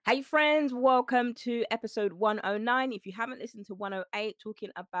Hey friends, welcome to episode 109. If you haven't listened to 108, talking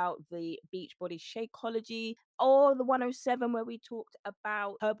about the Beachbody Shakeology, or the 107 where we talked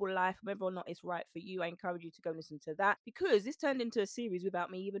about Herbalife, whether or not it's right for you, I encourage you to go listen to that because this turned into a series without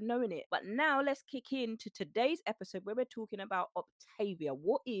me even knowing it. But now let's kick into today's episode where we're talking about Optavia.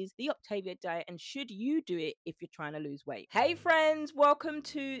 What is the Optavia diet and should you do it if you're trying to lose weight? Hey friends, welcome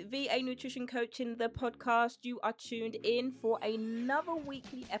to VA Nutrition Coaching, the podcast. You are tuned in for another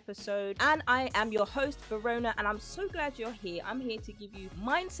weekly episode and I am your host Verona and I'm so glad you're here. I'm here to give you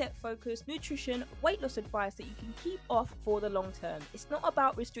mindset focused nutrition, weight loss advice that you can keep off for the long term. It's not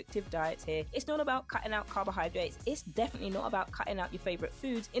about restrictive diets here. It's not about cutting out carbohydrates. It's definitely not about cutting out your favorite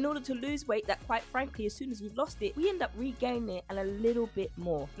foods in order to lose weight that, quite frankly, as soon as we've lost it, we end up regaining it and a little bit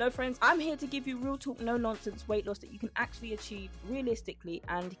more. No friends, I'm here to give you real talk, no nonsense weight loss that you can actually achieve realistically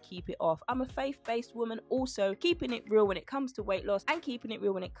and keep it off. I'm a faith-based woman, also keeping it real when it comes to weight loss and keeping it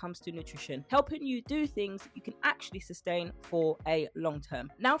real when it comes to nutrition, helping you do things that you can actually sustain for a long term.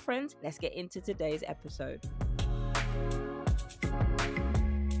 Now friends, let's get into today's episode.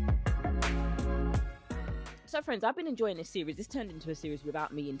 So friends, I've been enjoying this series. This turned into a series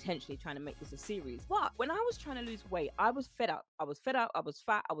without me intentionally trying to make this a series. But when I was trying to lose weight, I was fed up. I was fat,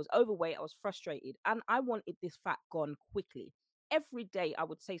 I was overweight, I was frustrated, and I wanted this fat gone quickly. Every day I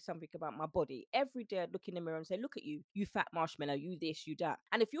would say something about my body. Every day I'd look in the mirror and say, look at you, you fat marshmallow, you this, you that.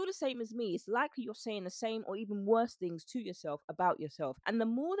 And if you're the same as me, it's likely you're saying the same or even worse things to yourself about yourself. And the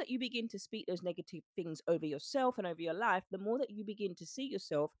more that you begin to speak those negative things over yourself and over your life, the more that you begin to see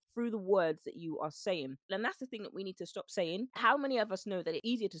yourself through the words that you are saying. And that's the thing that we need to stop saying. How many of us know that it's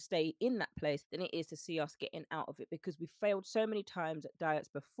easier to stay in that place than it is to see us getting out of it, because we failed so many times at diets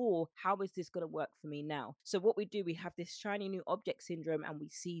before? How is this going to work for me now? So what we do, we have this shiny new object syndrome and we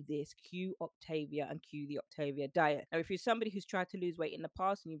see this, cue Optavia and cue the Optavia diet. Now, if you're somebody who's tried to lose weight in the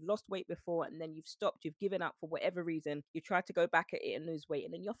past and you've lost weight before and then you've stopped, you've given up for whatever reason, you try to go back at it and lose weight,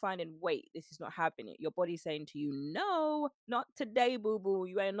 and then you're finding, wait, this is not happening. Your body's saying to you, no, not today, boo-boo.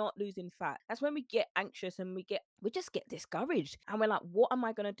 You are not losing fat. That's when we get anxious and we just get discouraged. And we're like, what am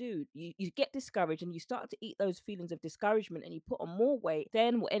I going to do? You get discouraged and you start to eat those feelings of discouragement and you put on more weight.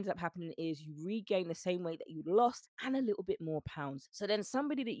 Then what ends up happening is you regain the same weight that you lost and a little bit more pounds. So then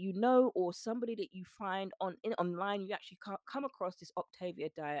somebody that you know or somebody that you find online, you actually come across this Optavia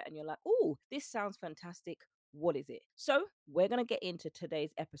diet and you're like, oh, this sounds fantastic. What is it? So we're going to get into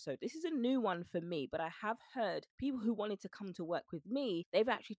today's episode. This is a new one for me, but I have heard people who wanted to come to work with me, they've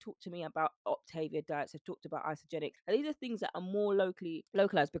actually talked to me about Optavia diets. They've talked about isogenics. And these are things that are more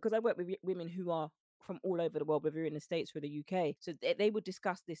localized, because I work with women who are from all over the world, whether you're in the States or the UK. So they would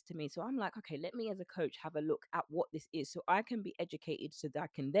discuss this to me. So I'm like, okay, let me as a coach have a look at what this is so I can be educated, so that I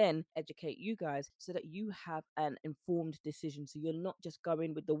can then educate you guys so that you have an informed decision. So you're not just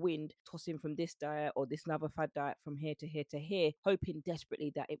going with the wind, tossing from this diet or this another fad diet from here to here to here, hoping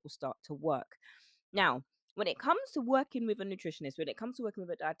desperately that it will start to work. Now, when it comes to working with a nutritionist, when it comes to working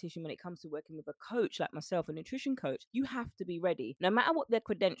with a dietitian, when it comes to working with a coach like myself, a nutrition coach, you have to be ready. No matter what their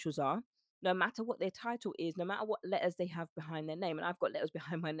credentials are, no matter what their title is, no matter what letters they have behind their name, and I've got letters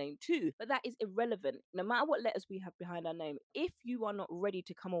behind my name too, but that is irrelevant. No matter what letters we have behind our name, if you are not ready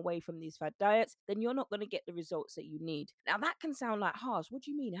to come away from these fad diets, then you're not going to get the results that you need. Now, that can sound like harsh. What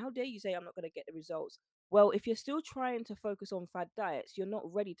do you mean? How dare you say I'm not going to get the results? Well, if you're still trying to focus on fad diets, you're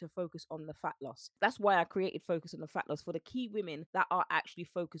not ready to focus on the fat loss. That's why I created Focus on the Fat Loss, for the key women that are actually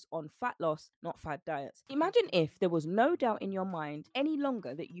focused on fat loss, not fad diets. Imagine if there was no doubt in your mind any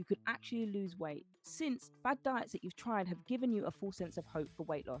longer that you could actually lose weight, since fad diets that you've tried have given you a full sense of hope for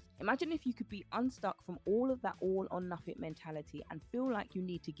weight loss. Imagine if you could be unstuck from all of that all or nothing mentality and feel like you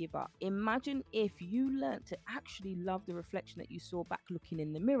need to give up. Imagine if you learned to actually love the reflection that you saw back looking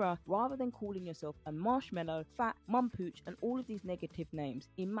in the mirror, rather than calling yourself a marshmallow, fat, mum pooch, and all of these negative names.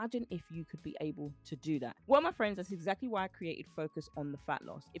 Imagine if you could be able to do that. Well, my friends, that's exactly why I created Focus on the Fat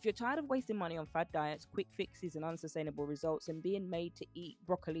Loss. If you're tired of wasting money on fad diets, quick fixes, and unsustainable results, and being made to eat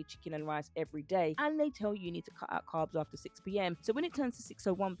broccoli, chicken, and rice every day, and they tell you need to cut out carbs after 6 p.m. So when it turns to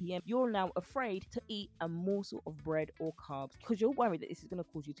 6:01 p.m., you're now afraid to eat a morsel of bread or carbs because you're worried that this is going to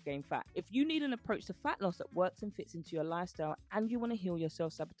cause you to gain fat. If you need an approach to fat loss that works and fits into your lifestyle, and you want to heal your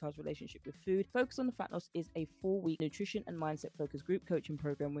self-sabotage relationship with food, Focus on the Fat Loss is a 4-week nutrition and mindset focused group coaching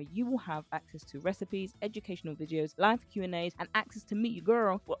program where you will have access to recipes, educational videos, live Q&As, and access to meet your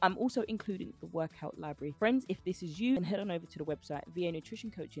girl. Well, I'm also including the workout library. Friends, if this is you, then head on over to the website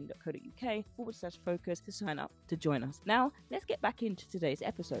vanutritioncoaching.co.uk/focus to sign up to join us. Now, let's get back into today's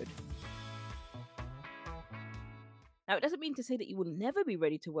episode. Now, it doesn't mean to say that you will never be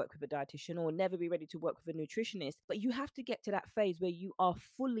ready to work with a dietitian or never be ready to work with a nutritionist, but you have to get to that phase where you are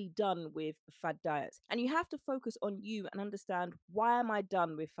fully done with fad diets. And you have to focus on you and understand, why am I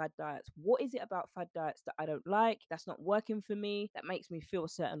done with fad diets? What is it about fad diets that I don't like, that's not working for me, that makes me feel a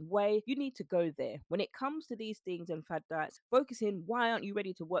certain way? You need to go there. When it comes to these things and fad diets, focus in, why aren't you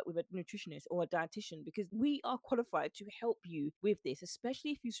ready to work with a nutritionist or a dietitian? Because we are qualified to help you with this,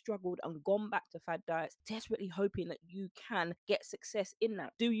 especially if you struggled and gone back to fad diets, desperately hoping that you can get success in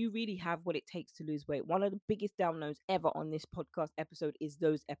that. Do you really have what it takes to lose weight? One of the biggest downloads ever on this podcast episode is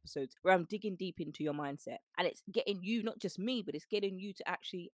those episodes where I'm digging deep into your mindset, and it's getting you, not just me, but it's getting you to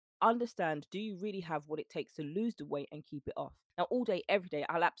actually understand, do you really have what it takes to lose the weight and keep it off? Now, all day, every day,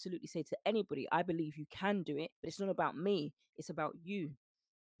 I'll absolutely say to anybody, I believe you can do it, but it's not about me, it's about you.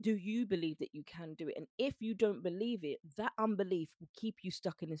 Do you believe that you can do it? And if you don't believe it, that unbelief will keep you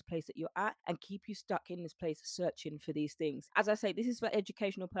stuck in this place that you're at and keep you stuck in this place searching for these things. As I say, this is for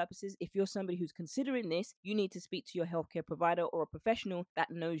educational purposes. If you're somebody who's considering this, you need to speak to your healthcare provider or a professional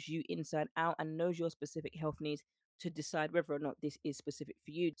that knows you inside out and knows your specific health needs to decide whether or not this is specific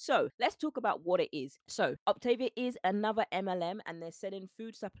for you. So let's talk about what it is. So Optavia is another MLM, and they're selling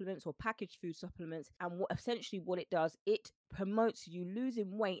food supplements or packaged food supplements. And essentially what it does, it promotes you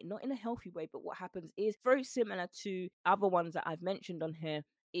losing weight, not in a healthy way, but what happens is very similar to other ones that I've mentioned on here,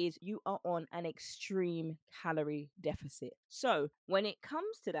 is you are on an extreme calorie deficit. So when it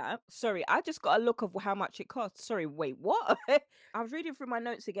comes to that, sorry, I just got a look of how much it costs. Sorry, wait, what? I was reading through my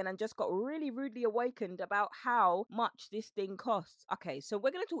notes again and just got really rudely awakened about how much this thing costs. Okay, so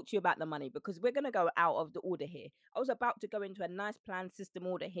we're going to talk to you about the money because we're going to go out of the order here. I was about to go into a nice plan system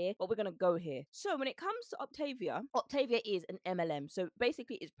order here, but we're going to go here. So when it comes to Optavia, Optavia is an MLM. So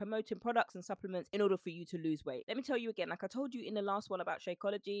basically it's promoting products and supplements in order for you to lose weight. Let me tell you again, like I told you in the last one about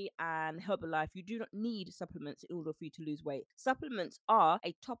Shakeology and Herbalife, you do not need supplements in order for you to lose weight. Supplements are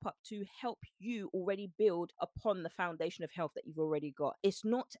a top up to help you already build upon the foundation of health that you've already got. It's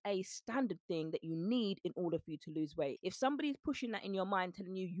not a standard thing that you need in order for you to lose weight. If somebody's pushing that in your mind,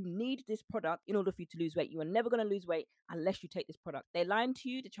 telling you you need this product in order for you to lose weight, you are never going to lose weight unless you take this product. They're lying to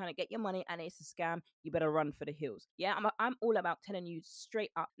you, they're trying to get your money, and it's a scam. You better run for the hills. Yeah, I'm all about telling you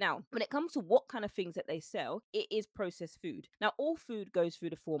straight up. Now, when it comes to what kind of things that they sell, it is processed food. Now, all food goes through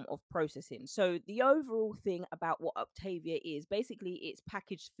the form of processing. So the overall thing about what Optavia is, basically it's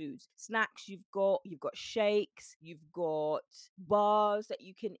packaged foods. Snacks you've got shakes, you've got bars that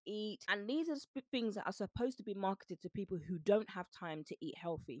you can eat. And these are things that are supposed to be marketed to people who don't have time to eat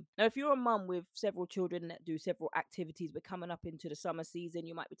healthy. Now, if you're a mum with several children that do several activities, we're coming up into the summer season,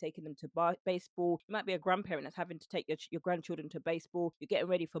 you might be taking them to baseball. You might be a grandparent that's having to take your grandchildren to baseball. You're getting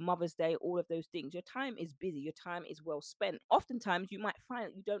ready for Mother's Day, all of those things. Your time is busy. Your time is well spent. Oftentimes, you might find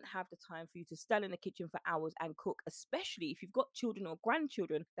that you don't have the time for you to stand in the kitchen for hours and cook, especially if you've got children or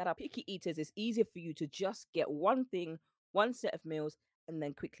grandchildren that are picky eaters. It's easier for you to just get one thing, one set of meals, and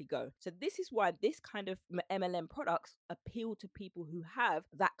then quickly go. So this is why this kind of MLM products appeal to people who have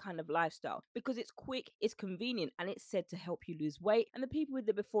that kind of lifestyle, because it's quick, it's convenient, and it's said to help you lose weight. And the people with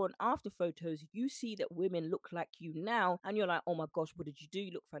the before and after photos, you see that women look like you now, and you're like, oh my gosh, what did you do?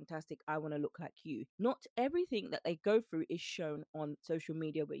 You look fantastic. I want to look like you. Not everything that they go through is shown on social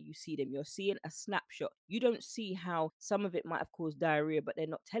media where you see them. You're seeing a snapshot. You don't see how some of it might have caused diarrhea, but they're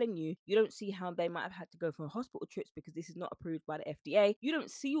not telling you. You don't see how they might have had to go for hospital trips because this is not approved by the FDA. You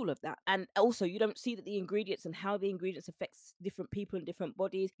don't see all of that. And also you don't see that the ingredients and how the ingredients affects different people in different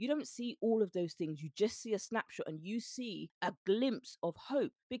bodies. You don't see all of those things. You just see a snapshot and you see a glimpse of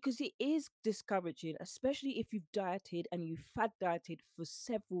hope, because it is discouraging, especially if you've dieted and you've fad dieted for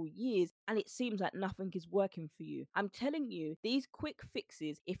several years and it seems like nothing is working for you. I'm telling you, these quick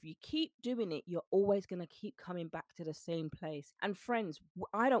fixes, if you keep doing it, you're always going to keep coming back to the same place. And friends,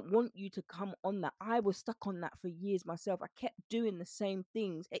 I don't want you to come on that. I was stuck on that for years myself. I kept doing the same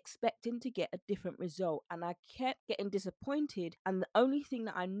things, expecting to get a different result, and I kept getting disappointed. And the only thing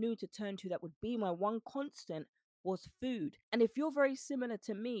that I knew to turn to that would be my one constant was food. And if you're very similar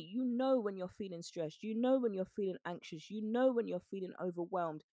to me, you know when you're feeling stressed, you know when you're feeling anxious, you know when you're feeling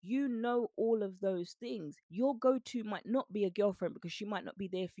overwhelmed, you know all of those things. Your go-to might not be a girlfriend because she might not be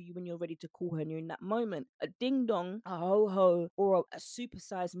there for you when you're ready to call her and you're in that moment. A ding dong, a ho ho, or a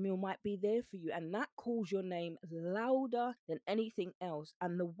supersized meal might be there for you, and that calls your name louder than anything else.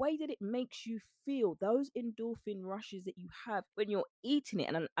 And the way that it makes you feel, those endorphin rushes that you have when you're eating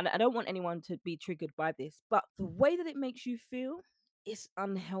it, and I don't want anyone to be triggered by this, but the way that it makes you feel, it's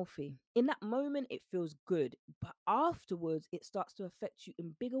unhealthy. In that moment, it feels good, but afterwards, it starts to affect you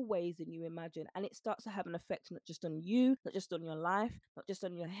in bigger ways than you imagine. And it starts to have an effect not just on you, not just on your life, not just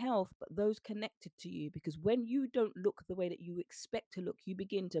on your health, but those connected to you. Because when you don't look the way that you expect to look, you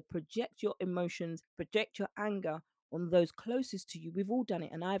begin to project your emotions, project your anger on those closest to you. We've all done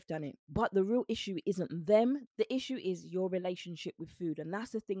it, and I've done it. But the real issue isn't them. The issue is your relationship with food. And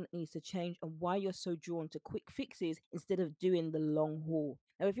that's the thing that needs to change, and why you're so drawn to quick fixes instead of doing the long haul.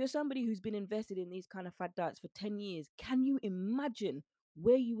 Now, if you're somebody who's been invested in these kind of fad diets for 10 years, can you imagine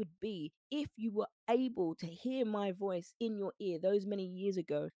where you would be if you were able to hear my voice in your ear those many years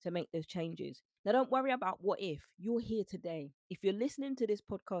ago to make those changes? Now, don't worry about what if. You're here today. If you're listening to this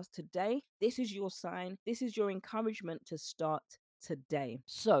podcast today, this is your sign. This is your encouragement to start today.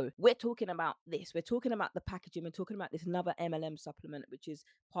 So, we're talking about this. We're talking about the packaging. We're talking about this another MLM supplement, which is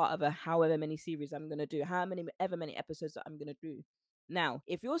part of a however many series I'm going to do, ever many episodes that I'm going to do. Now,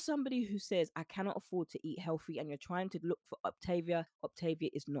 if you're somebody who says, I cannot afford to eat healthy, and you're trying to look for Optavia,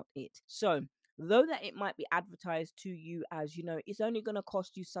 Optavia is not it. So, though that it might be advertised to you as, it's only going to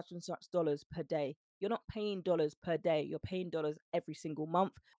cost you such and such dollars per day, you're not paying dollars per day. You're paying dollars every single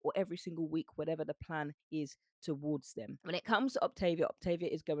month or every single week, whatever the plan is towards them. When it comes to Optavia, Optavia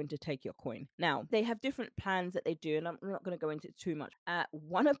is going to take your coin. Now, they have different plans that they do, and I'm not going to go into it too much.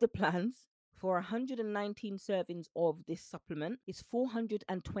 One of the plans for 119 servings of this supplement is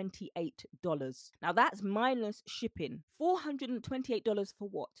 $428. Now, that's minus shipping. $428 for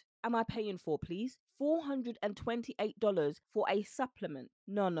what? Am I paying for, please? $428 for a supplement?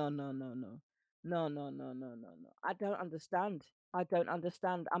 No, no, no, no, no. No, no, no, no, no, no. I don't understand. I don't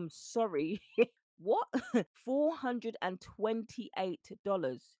understand. I'm sorry. What?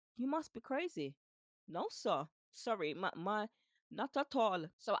 $428. You must be crazy. No, sir. Sorry, my not at all.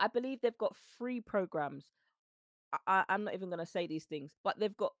 So I believe they've got free programs. I'm not even going to say these things, but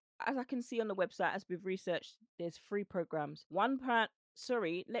they've got, as I can see on the website, as we've researched, there's free programs. One plan,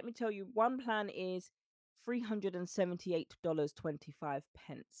 sorry, let me tell you, one plan is $378.25.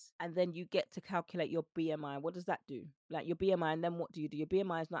 And then you get to calculate your BMI. What does that do? Like your BMI, and then what do you do? Your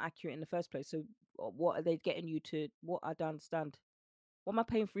BMI is not accurate in the first place. So what are they getting you to? What I don't understand. What am I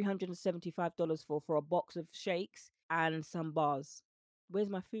paying $375 for a box of shakes and some bars? Where's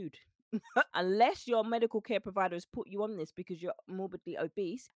my food? Unless your medical care provider has put you on this because you're morbidly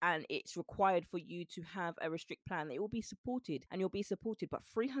obese and it's required for you to have a restrict plan, it will be supported and you'll be supported. But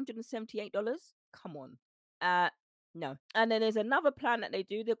 $378? Come on. Uh no. And then there's another plan that they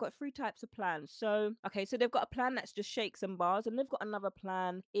do. They've got three types of plans. So, okay, so they've got a plan that's just shakes and bars, and they've got another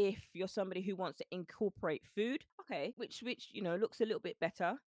plan if you're somebody who wants to incorporate food. Okay, which looks a little bit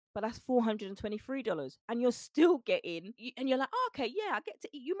better, but that's $423, and you're still getting and you're like, oh, okay, yeah, I get to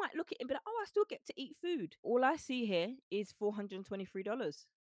eat. You might look at it and be like, oh, I still get to eat food. All I see here is $423.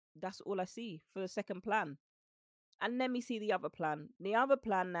 That's all I see for the second plan. And let me see the other plan. The other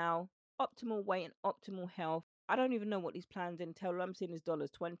plan now, optimal weight and optimal health. I don't even know what these plans entail. All I'm seeing is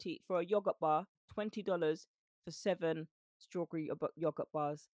dollars. 20 for a yogurt bar, $20 for 7 strawberry yogurt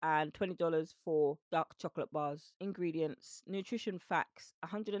bars, and $20 for dark chocolate bars. Ingredients, nutrition facts,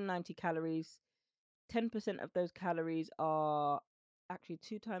 190 calories. 10% of those calories are actually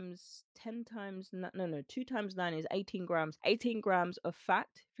 2 times 10 times no 2 times 9 is 18 grams. 18 grams of fat.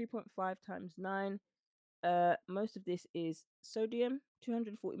 3.5 times 9. Most of this is sodium,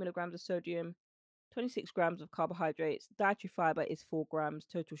 240 milligrams of sodium, 26 grams of carbohydrates. Dietary fiber is 4 grams.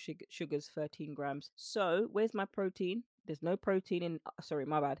 Total sugars 13 grams. So where's my protein? There's no protein in. Sorry,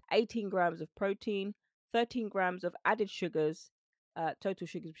 my bad. 18 grams of protein, 13 grams of added sugars. Total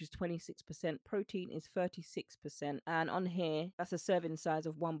sugars, which is 26%. Protein is 36%. And on here, that's a serving size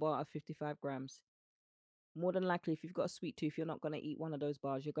of 1 bar of 55 grams. More than likely, if you've got a sweet tooth, you're not going to eat one of those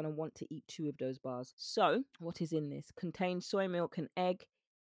bars. You're going to want to eat 2 of those bars. So, what is in this? Contains soy milk and egg.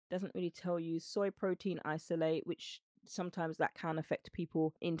 Doesn't really tell you. Soy protein isolate, which sometimes that can affect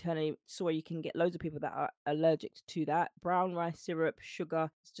people internally. Soy, you can get loads of people that are allergic to that. Brown rice syrup,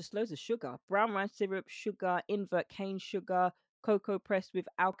 sugar. It's just loads of sugar. Brown rice syrup, sugar, invert cane sugar, cocoa pressed with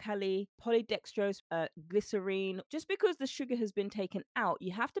alkali, polydextrose, glycerine. Just because the sugar has been taken out,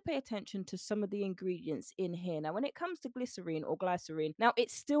 you have to pay attention to some of the ingredients in here. Now, when it comes to glycerine or glycerine, now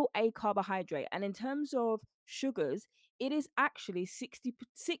it's still a carbohydrate. And in terms of sugars, it is actually 60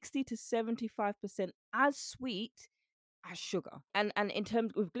 to 75% as sweet as sugar. And in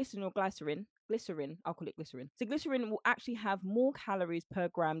terms of glycerin or glycerin, I'll call it glycerin. So glycerin will actually have more calories per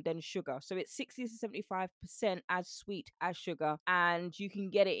gram than sugar. So it's 60 to 75% as sweet as sugar. And you can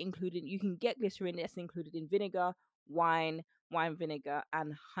get it included, you can get glycerin that's included in vinegar, wine, wine vinegar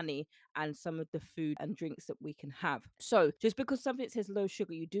and honey and some of the food and drinks that we can have. So, just because something says low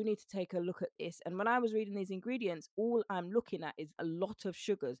sugar, you do need to take a look at this. And when I was reading these ingredients, all I'm looking at is a lot of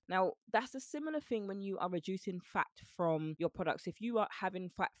sugars. Now, that's a similar thing when you are reducing fat from your products. If you are having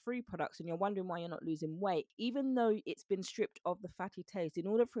fat free products and you're wondering why you're not losing weight, even though it's been stripped of the fatty taste, in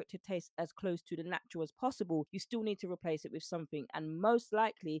order for it to taste as close to the natural as possible, you still need to replace it with something. And most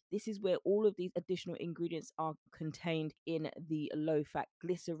likely, this is where all of these additional ingredients are contained in the low fat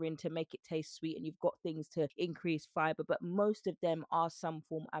glycerin to make it taste sweet. And you've got things to increase fiber, but most of them are some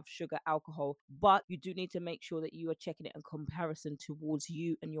form of sugar alcohol. But you do need to make sure that you are checking it in comparison towards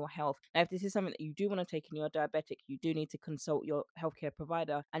you and your health. Now, if this is something that you do want to take and you're diabetic, you do need to consult your healthcare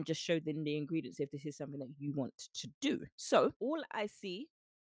provider and just show them the ingredients if this is something that you want to do. So all I see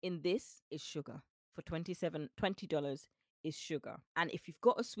in this is sugar. For $20 is sugar. And if you've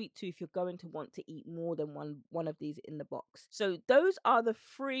got a sweet tooth, you're going to want to eat more than one of these in the box. So those are the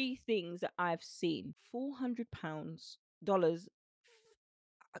three things that I've seen. £400 dollars.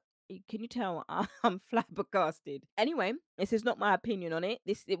 Can you tell I'm flabbergasted? Anyway, this is not my opinion on it.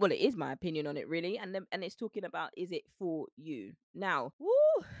 Well, it is my opinion on it, really. And it's talking about, is it for you? Now, woo,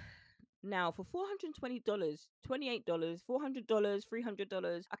 now for $420, $28, $400,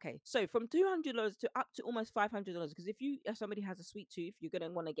 $300. Okay, so from $200 to up to almost $500. Because if somebody has a sweet tooth, you're gonna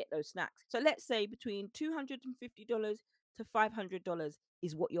want to get those snacks. So let's say between $250 to $500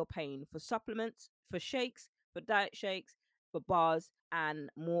 is what you're paying for supplements, for shakes, for diet shakes, for bars, and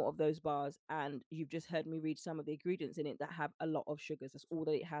more of those bars. And you've just heard me read some of the ingredients in it that have a lot of sugars. That's all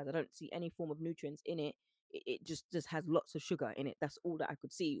that it has. I don't see any form of nutrients in it. It just has lots of sugar in it. That's all that I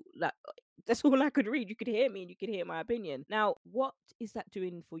could see. That's all I could read. You could hear me and you could hear my opinion. Now, what is that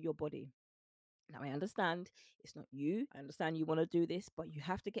doing for your body? Now, I understand it's not you. I understand you want to do this, but you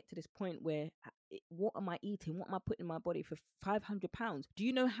have to get to this point where what am I eating? What am I putting in my body for £500? Do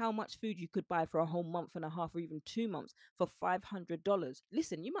you know how much food you could buy for a whole month and a half or even 2 months for $500?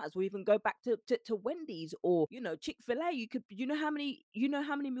 Listen, you might as well even go back to Wendy's or, Chick-fil-A. You know how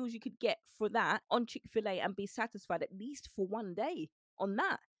many meals you could get for that on Chick-fil-A and be satisfied at least for one day on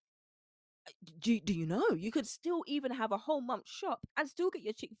that. Do you know you could still even have a whole month shop and still get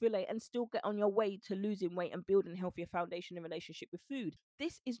your Chick-fil-A and still get on your way to losing weight and building a healthier foundation in relationship with food?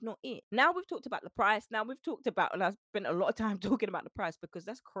 This is not it. Now we've talked about the price. Now we've talked about, and I've spent a lot of time talking about the price because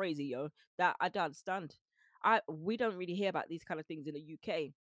that's crazy, yo. That I don't understand. We don't really hear about these kind of things in the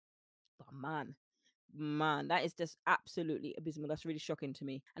UK. But man, that is just absolutely abysmal. That's really shocking to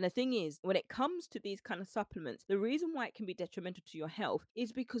me. And the thing is, when it comes to these kind of supplements, the reason why it can be detrimental to your health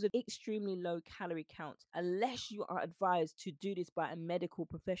is because of extremely low calorie counts, unless you are advised to do this by a medical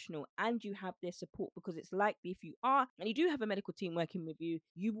professional and you have their support. Because it's likely, if you are and you do have a medical team working with you,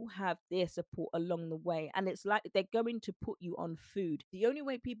 you will have their support along the way. And it's like they're going to put you on food. The only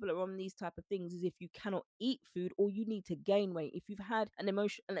way people are on these type of things is if you cannot eat food or you need to gain weight. If you've had an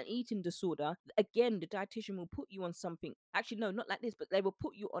eating disorder, again, the dietitian will put you on something. Actually, no, not like this, but they will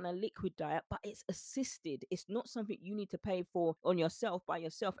put you on a liquid diet, but it's assisted. It's not something you need to pay for on yourself by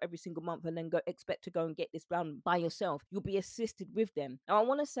yourself every single month and then expect to go and get this done by yourself. You'll be assisted with them. Now, I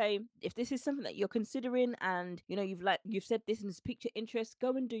want to say, if this is something that you're considering and you've said this and it's piqued your interest, go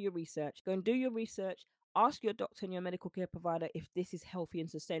and do your research. Go and do your research. Ask your doctor and your medical care provider if this is healthy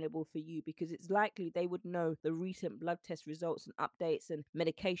and sustainable for you, because it's likely they would know the recent blood test results and updates and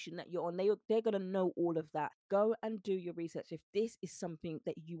medication that you're on. They're going to know all of that. Go and do your research if this is something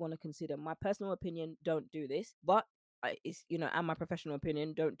that you want to consider. My personal opinion, don't do this, but and my professional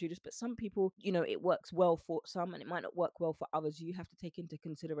opinion, don't do this. But some people, it works well for some and it might not work well for others. You have to take into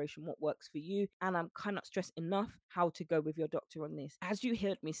consideration what works for you. And I'm cannot stress enough how to go with your doctor on this. As you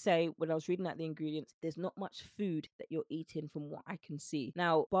heard me say when I was reading out the ingredients, there's not much food that you're eating from what I can see.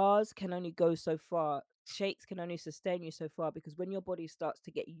 Now, bars can only go so far. Shakes can only sustain you so far, because when your body starts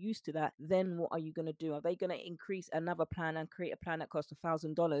to get used to that, then what are you going to do? Are they going to increase another plan and create a plan that costs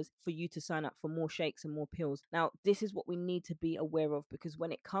 $1,000 for you to sign up for more shakes and more pills? Now, this is what we need to be aware of, because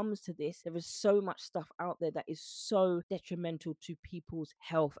when it comes to this, there is so much stuff out there that is so detrimental to people's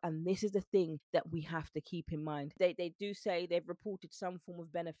health. And this is the thing that we have to keep in mind. They do say they've reported some form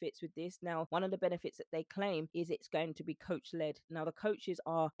of benefits with this. Now, one of the benefits that they claim is it's going to be coach led. Now, the coaches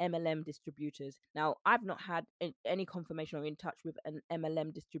are MLM distributors. Now, I've not had any confirmation or in touch with an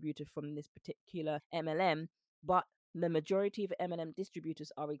MLM distributor from this particular MLM, but The majority of MLM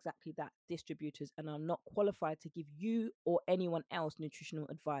distributors are exactly that, distributors, and are not qualified to give you or anyone else nutritional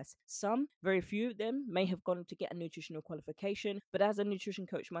advice. Some, very few of them, may have gone to get a nutritional qualification, but as a nutrition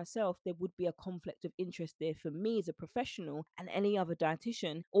coach myself, there would be a conflict of interest there for me as a professional and any other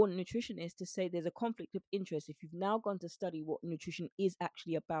dietitian or nutritionist to say there's a conflict of interest if you've now gone to study what nutrition is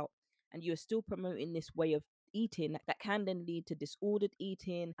actually about and you're still promoting this way of eating that can then lead to disordered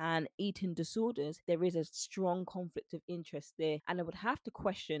eating and eating disorders. There is a strong conflict of interest there, and I would have to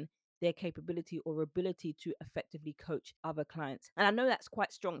question their capability or ability to effectively coach other clients. And I know that's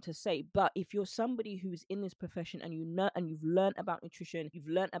quite strong to say, but if you're somebody who's in this profession and you know and you've learned about nutrition, you've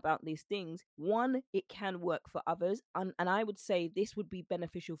learned about these things, one, it can work for others. And I would say this would be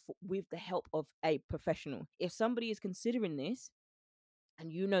beneficial with the help of a professional. If somebody is considering this,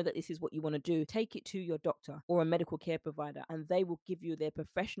 and you know that this is what you want to do, take it to your doctor or a medical care provider, and they will give you their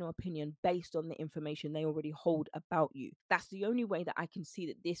professional opinion based on the information they already hold about you. That's the only way that I can see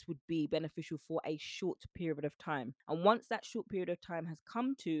that this would be beneficial for a short period of time. And once that short period of time has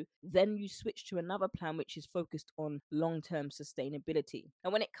come to, then you switch to another plan which is focused on long term sustainability.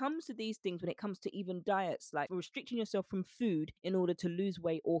 And when it comes to these things, when it comes to even diets, like restricting yourself from food in order to lose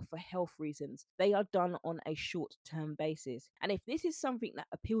weight or for health reasons, they are done on a short term basis. And if this is something that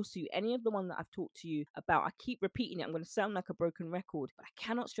appeals to you, any of the one that I've talked to you about, I keep repeating it, I'm going to sound like a broken record, but I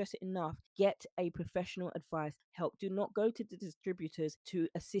cannot stress it enough. Get a professional advice help. Do not go to the distributors to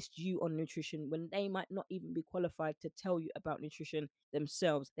assist you on nutrition when they might not even be qualified to tell you about nutrition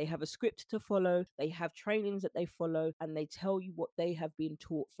themselves. They have a script to follow, they have trainings that they follow, and they tell you what they have been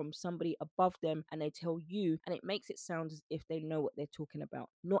taught from somebody above them, and they tell you, and it makes it sound as if they know what they're talking about.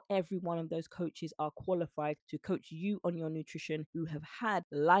 Not every one of those coaches are qualified to coach you on your nutrition who have had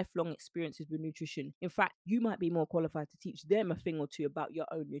lifelong experiences with nutrition. In fact, you might be more qualified to teach them a thing or two about your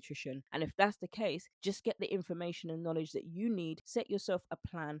own nutrition. And if that's the case, just get the information and knowledge that you need, set yourself a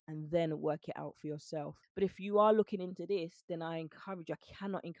plan, and then work it out for yourself. But if you are looking into this, then I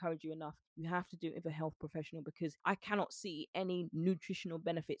cannot encourage you enough. You have to do it with a health professional, because I cannot see any nutritional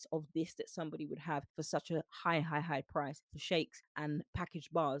benefits of this that somebody would have for such a high price for shakes and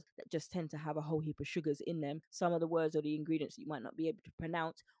packaged bars that just tend to have a whole heap of sugars in them. Some of the words or the ingredients that you might not be able to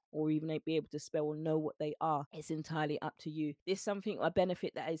pronounce or even be able to spell or know what they are. It's entirely up to you. There's something, a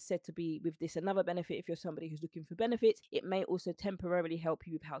benefit that is said to be with this. Another benefit, if you're somebody who's looking for benefits, it may also temporarily help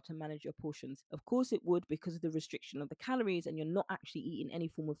you with how to manage your portions. Of course it would, because of the restriction of the calories, and you're not actually eating any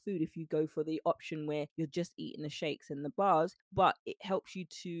form of food if you go for the option where you're just eating the shakes and the bars, but it helps you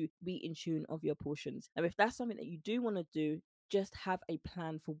to be in tune of your portions. Now, if that's something that you do want to do, just have a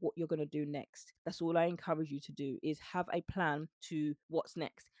plan for what you're going to do next. That's all I encourage you to do, is have a plan to what's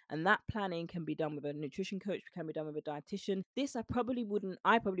next. And that planning can be done with a nutrition coach, can be done with a dietitian. This I probably wouldn't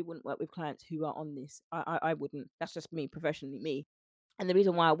work with clients who are on this. I wouldn't. That's just me, professionally me. And the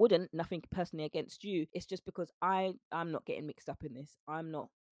reason why I wouldn't, nothing personally against you, it's just because I'm not getting mixed up in this. I'm not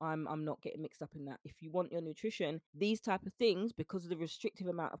getting mixed up in that. If you want your nutrition, these type of things, because of the restrictive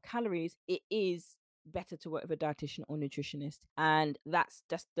amount of calories, it is better to work with a dietitian or nutritionist. And that's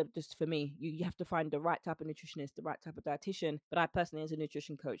just for me. You have to find the right type of nutritionist, the right type of dietitian. But I personally, as a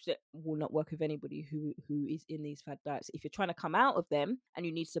nutrition coach, that will not work with anybody who is in these fad diets. If you're trying to come out of them and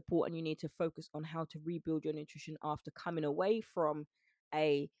you need support and you need to focus on how to rebuild your nutrition after coming away from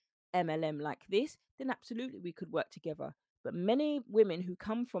a MLM like this, then absolutely we could work together. But many women who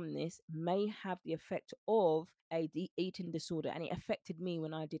come from this may have the effect of a eating disorder, and it affected me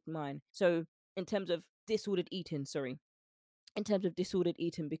when I did mine. So in terms of disordered eating,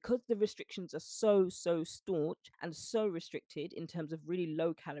 because the restrictions are so staunch and so restricted in terms of really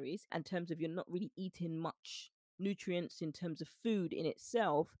low calories, in terms of you're not really eating much nutrients in terms of food in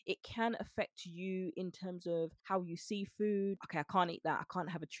itself, it can affect you in terms of how you see food. Okay, I can't eat that. I can't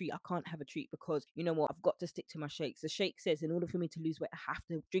have a treat because you know what? I've got to stick to my shakes. The shake says in order for me to lose weight, I have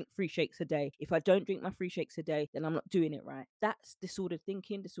to drink 3 shakes a day. If I don't drink my 3 shakes a day, then I'm not doing it right. That's disordered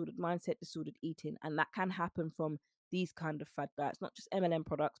thinking, disordered mindset, disordered eating. And that can happen from these kind of fad diets, not just MLM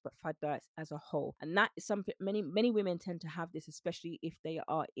products, but fad diets as a whole. And that is something many women tend to have this, especially if they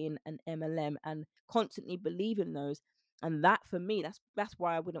are in an MLM and constantly believe in those. And that, for me, that's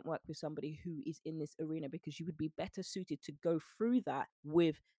why I wouldn't work with somebody who is in this arena, because you would be better suited to go through that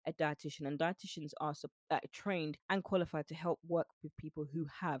with a dietitian. And dietitians are trained and qualified to help work with people who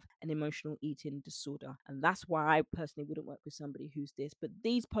have an emotional eating disorder. And that's why I personally wouldn't work with somebody who's this. But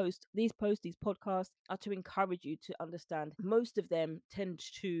these podcasts are to encourage you to understand. Most of them tend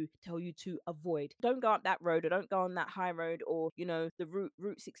to tell you to avoid. Don't go up that road, or don't go on that high road, or the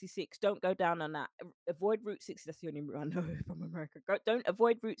route 66. Don't go down on that. Avoid Route 60. That's the only route I know from America. Don't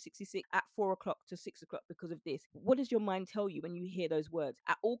avoid Route 66 at 4 o'clock to 6 o'clock because of this. What does your mind tell you when you hear those words?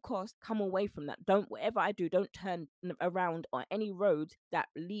 At all costs, come away from that. Don't, whatever I do, don't turn around on any roads that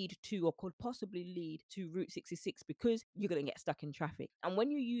lead to or could possibly lead to Route 66 because you're going to get stuck in traffic. And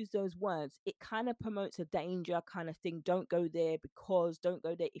when you use those words, it kind of promotes a danger kind of thing. Don't go there because don't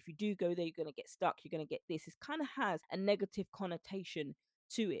go there. If you do go there, you're going to get stuck. You're going to get this. It kind of has a negative connotation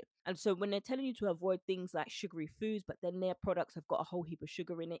to it. And so when they're telling you to avoid things like sugary foods, but then their products have got a whole heap of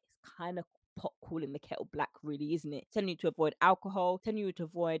sugar in it, it's kind of pot calling the kettle black, really, isn't it? Telling you to avoid alcohol, telling you to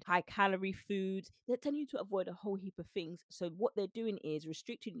avoid high calorie foods, they're telling you to avoid a whole heap of things. So what they're doing is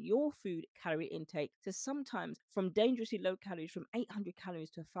restricting your food calorie intake to sometimes from dangerously low calories, from 800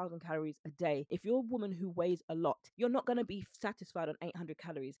 calories to 1,000 calories a day. If you're a woman who weighs a lot, you're not going to be satisfied on 800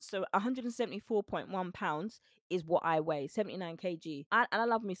 calories. So 174.1 pounds is what I weigh, 79 kg. And I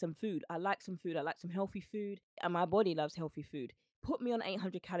love me some food. I like some food. I like some healthy food. And my body loves healthy food. Put me on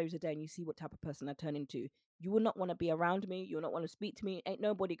 800 calories a day and you see what type of person I turn into. You will not want to be around me. You will not want to speak to me. Ain't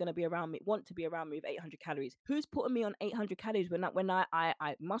nobody going to be around me, want to be around me with 800 calories. Who's putting me on 800 calories when I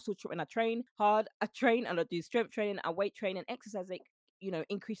muscle, when I train hard, I train and I do strength training, I weight training, exercise, like,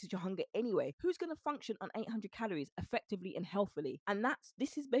 increases your hunger anyway. Who's going to function on 800 calories effectively and healthily? And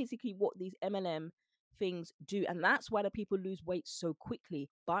this is basically what these MLM things do. And that's why the people lose weight so quickly.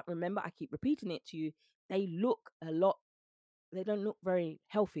 But remember, I keep repeating it to you, they don't look very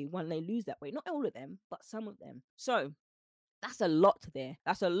healthy when they lose that weight. Not all of them, but some of them. So that's a lot there.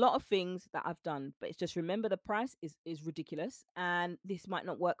 That's a lot of things that I've done. But it's just remember the price is ridiculous and this might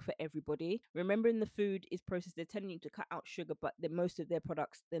not work for everybody. Remembering the food is processed. They're telling you to cut out sugar, but most of their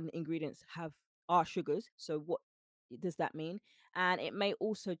products and ingredients are sugars. So what does that mean? And it may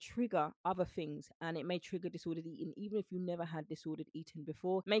also trigger other things and it may trigger disordered eating. Even if you never had disordered eating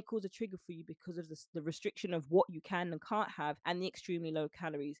before, it may cause a trigger for you because of the restriction of what you can and can't have and the extremely low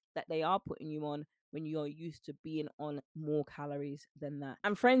calories that they are putting you on when you're used to being on more calories than that.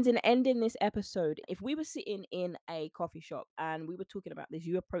 And friends, in ending this episode, if we were sitting in a coffee shop and we were talking about this,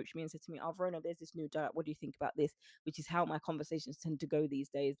 you approached me and said to me, "Oh, Verona, there's this new diet. What do you think about this?" Which is how my conversations tend to go these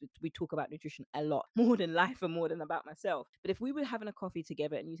days. We talk about nutrition a lot, more than life and more than about myself. But if we were having a coffee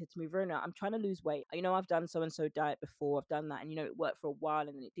together and you said to me, "Verona, I'm trying to lose weight. I've done so and so diet before. I've done that. And it worked for a while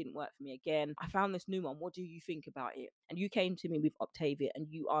and then it didn't work for me again. I found this new one. What do you think about it?" And you came to me with Optavia and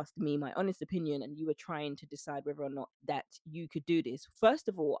you asked me my honest opinion and you were trying to decide whether or not that you could do this. First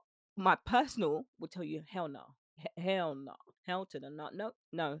of all, my personal would tell you, hell no. Hell no. Hell to the no.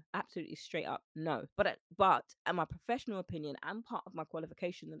 No, absolutely straight up no. But my professional opinion and part of my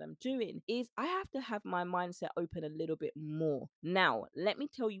qualification that I'm doing is I have to have my mindset open a little bit more. Now, let me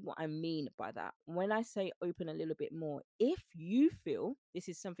tell you what I mean by that. When I say open a little bit more, if you feel this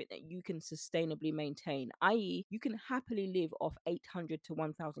is something that you can sustainably maintain, i.e., you can happily live off 800 to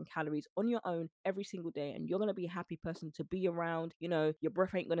 1,000 calories on your own every single day, and you're going to be a happy person to be around, your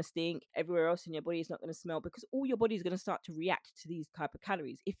breath ain't going to stink, everywhere else in your body is not going to smell because all your body is going to start to react to these type of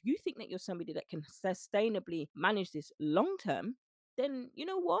calories. If you think that you're somebody that can sustainably manage this long term, then you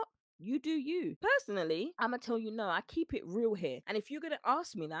know what? You do you. Personally, I'm going to tell you no, I keep it real here. And if you're going to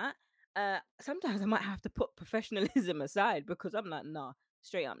ask me that, sometimes I might have to put professionalism aside because I'm like, nah,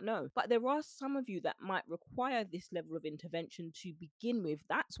 straight up no. But there are some of you that might require this level of intervention to begin with.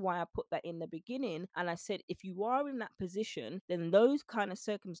 That's why I put that in the beginning. And I said, if you are in that position, then those kind of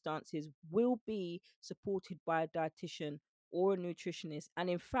circumstances will be supported by a dietitian or a nutritionist. And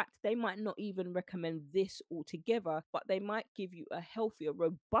in fact, they might not even recommend this altogether, but they might give you a healthier,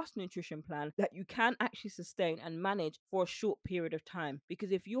 robust nutrition plan that you can actually sustain and manage for a short period of time.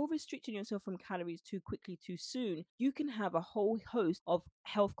 Because if you're restricting yourself from calories too quickly, too soon, you can have a whole host of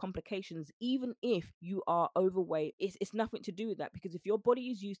health complications, even if you are overweight. It's nothing to do with that, because if your body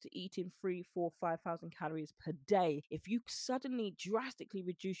is used to eating 3, 4, 5,000 calories per day, if you suddenly drastically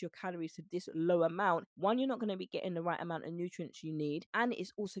reduce your calories to this low amount, one, you're not going to be getting the right amount of nutrients you need, and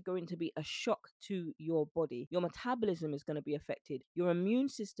it's also going to be a shock to your body. Your metabolism is going to be affected, your immune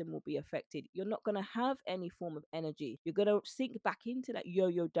system will be affected, you're not going to have any form of energy, you're going to sink back into that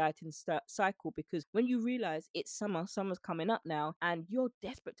yo-yo dieting cycle, because when you realize it's summer's coming up now and you're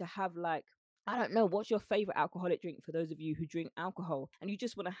desperate to have, like, I don't know, what's your favorite alcoholic drink for those of you who drink alcohol, and you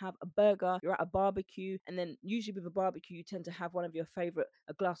just want to have a burger, you're at a barbecue, and then usually with a barbecue you tend to have one of your favorite,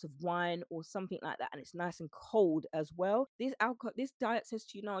 a glass of wine or something like that, and it's nice and cold as well. This diet says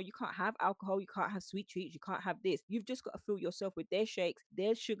to you, no, you can't have alcohol, you can't have sweet treats, you can't have this. You've just got to fill yourself with their shakes,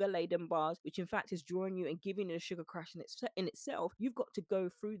 their sugar laden bars, which in fact is drawing you and giving you a sugar crash in itself. You've got to go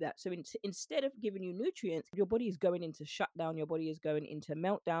through that. So instead of giving you nutrients, your body is going into shutdown, your body is going into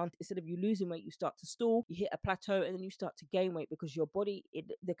meltdown. Instead of you losing weight, you start to stall, you hit a plateau, and then you start to gain weight because your body,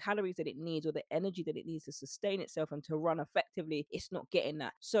 the calories that it needs or the energy that it needs to sustain itself and to run effectively, it's not getting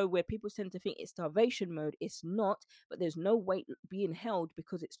that. So where people tend to think it's starvation mode, it's not, but there's no weight being held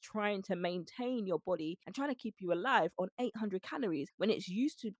because it's trying to maintain your body and trying to keep you alive on 800 calories when it's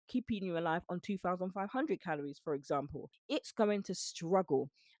used to keeping you alive on 2,500 calories, for example. It's going to struggle.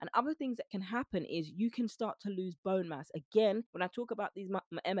 And other things that can happen is you can start to lose bone mass. Again, when I talk about these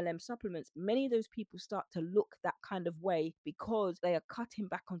MLM supplements, many of those people start to look that kind of way because they are cutting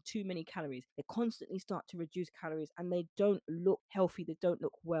back on too many calories. They constantly start to reduce calories and they don't look healthy. They don't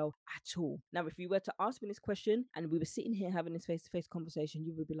look well at all. Now, if you were to ask me this question and we were sitting here having this face-to-face conversation,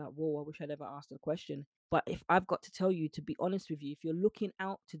 you would be like, whoa, I wish I'd ever asked the question. But if I've got to tell you, to be honest with you, if you're looking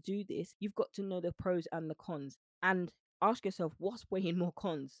out to do this, you've got to know the pros and the cons. And ask yourself, what's weighing more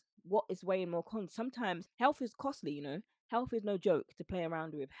cons? What is weighing more cons? Sometimes health is costly, you know. Health is no joke to play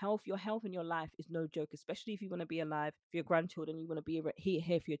around with. Your health and your life is no joke, especially if you want to be alive for your grandchildren, you want to be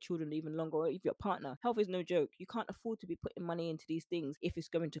here for your children even longer, or if your partner. Health is no joke. You can't afford to be putting money into these things if it's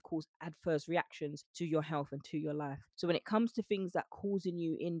going to cause adverse reactions to your health and to your life. So when it comes to things that causing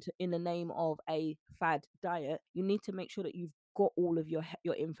you in the name of a fad diet, you need to make sure that you've got all of your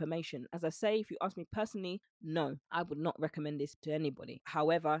information. As I say, if you ask me personally, no, I would not recommend this to anybody.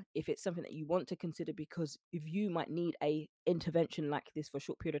 However, if it's something that you want to consider because if you might need a intervention like this for a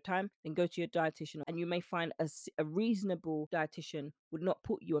short period of time, then go to your dietitian, and you may find a reasonable dietitian would not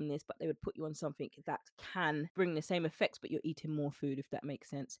put you on this, but they would put you on something that can bring the same effects, but you're eating more food, if that makes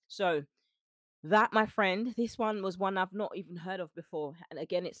sense. So that, my friend, this one was one I've not even heard of before. And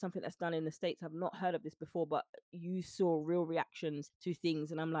again, it's something that's done in the States. I've not heard of this before, but you saw real reactions to things.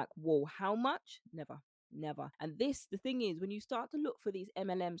 And I'm like, whoa, how much? Never. And the thing is, when you start to look for these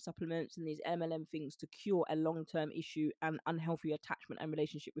MLM supplements and these MLM things to cure a long-term issue and unhealthy attachment and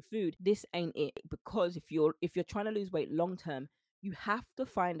relationship with food, this ain't it. Because if you're trying to lose weight long-term, you have to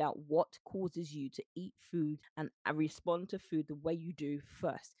find out what causes you to eat food and respond to food the way you do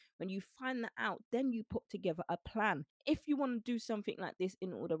first. When you find that out, then you put together a plan. If you want to do something like this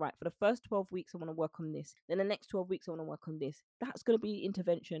in order, right, for the first 12 weeks, I want to work on this. Then the next 12 weeks, I want to work on this. That's going to be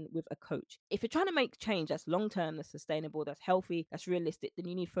intervention with a coach. If you're trying to make change that's long-term, that's sustainable, that's healthy, that's realistic, then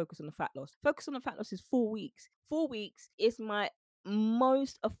you need to focus on the fat loss. Focus on the fat loss is 4 weeks. 4 weeks is my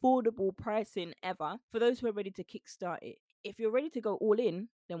most affordable pricing ever for those who are ready to kickstart it. If you're ready to go all in,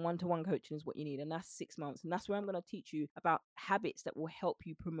 then one-to-one coaching is what you need, and that's 6 months. And that's where I'm going to teach you about habits that will help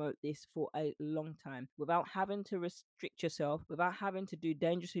you promote this for a long time without having to restrict yourself, without having to do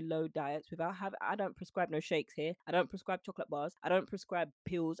dangerously low diets, I don't prescribe no shakes here. I don't prescribe chocolate bars. I don't prescribe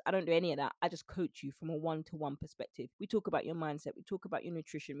pills. I don't do any of that. I just coach you from a one-to-one perspective. We talk about your mindset. We talk about your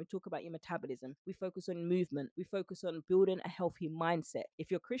nutrition. We talk about your metabolism. We focus on movement. We focus on building a healthy mindset.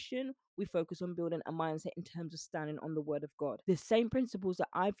 If you're Christian, we focus on building a mindset in terms of standing on the word of God. The same principles that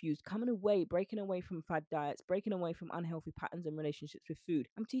I've used, breaking away from fad diets, breaking away from unhealthy patterns and relationships with food.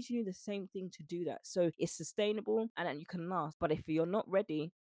 I'm teaching you the same thing to do that. So it's sustainable and you can last. But if you're not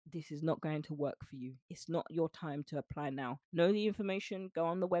ready, this is not going to work for you. It's not your time to apply now. Know the information, go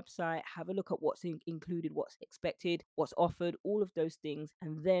on the website, have a look at what's included, what's expected, what's offered, all of those things,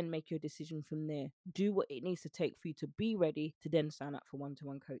 and then make your decision from there. Do what it needs to take for you to be ready to then sign up for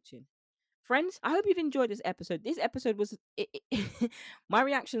one-to-one coaching. Friends, I hope you've enjoyed this episode. This episode was my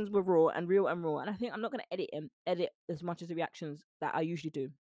reactions were raw and real and raw, and I think I'm not going to edit as much as the reactions that I usually do,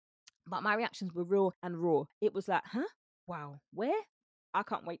 but my reactions were real and raw. It was like, huh? Wow, where? I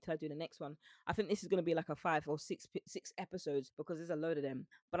can't wait till I do the next one. I think this is going to be like a 5 or 6 episodes because there's a load of them.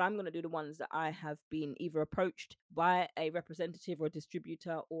 But I'm going to do the ones that I have been either approached by a representative or a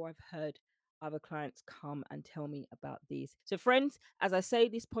distributor, or I've heard other clients come and tell me about these. So friends, as I say,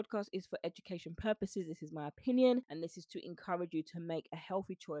 this podcast is for education purposes. This is my opinion, and this is to encourage you to make a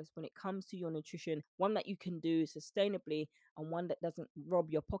healthy choice when it comes to your nutrition, one that you can do sustainably and one that doesn't rob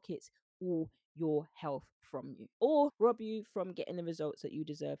your pockets or your health from you, or rob you from getting the results that you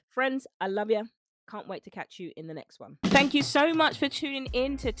deserve. Friends, I love you. Can't wait to catch you in the next one. Thank you so much for tuning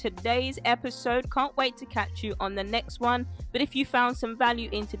in to today's episode. Can't wait to catch you on the next one. But if you found some value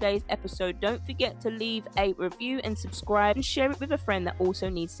in today's episode, don't forget to leave a review and subscribe and share it with a friend that also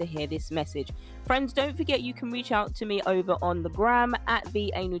needs to hear this message. Friends, don't forget you can reach out to me over on the gram at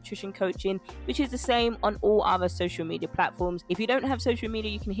VA Nutrition Coaching, which is the same on all other social media platforms. If you don't have social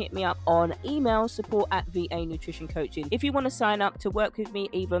media, you can hit me up on email, support at VA Nutrition Coaching. If you want to sign up to work with me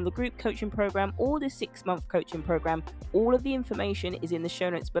either on the group coaching program or the 6-month coaching program, all of the information is in the show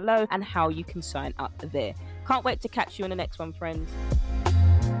notes below and how you can sign up there. Can't wait to catch you in the next one, friends.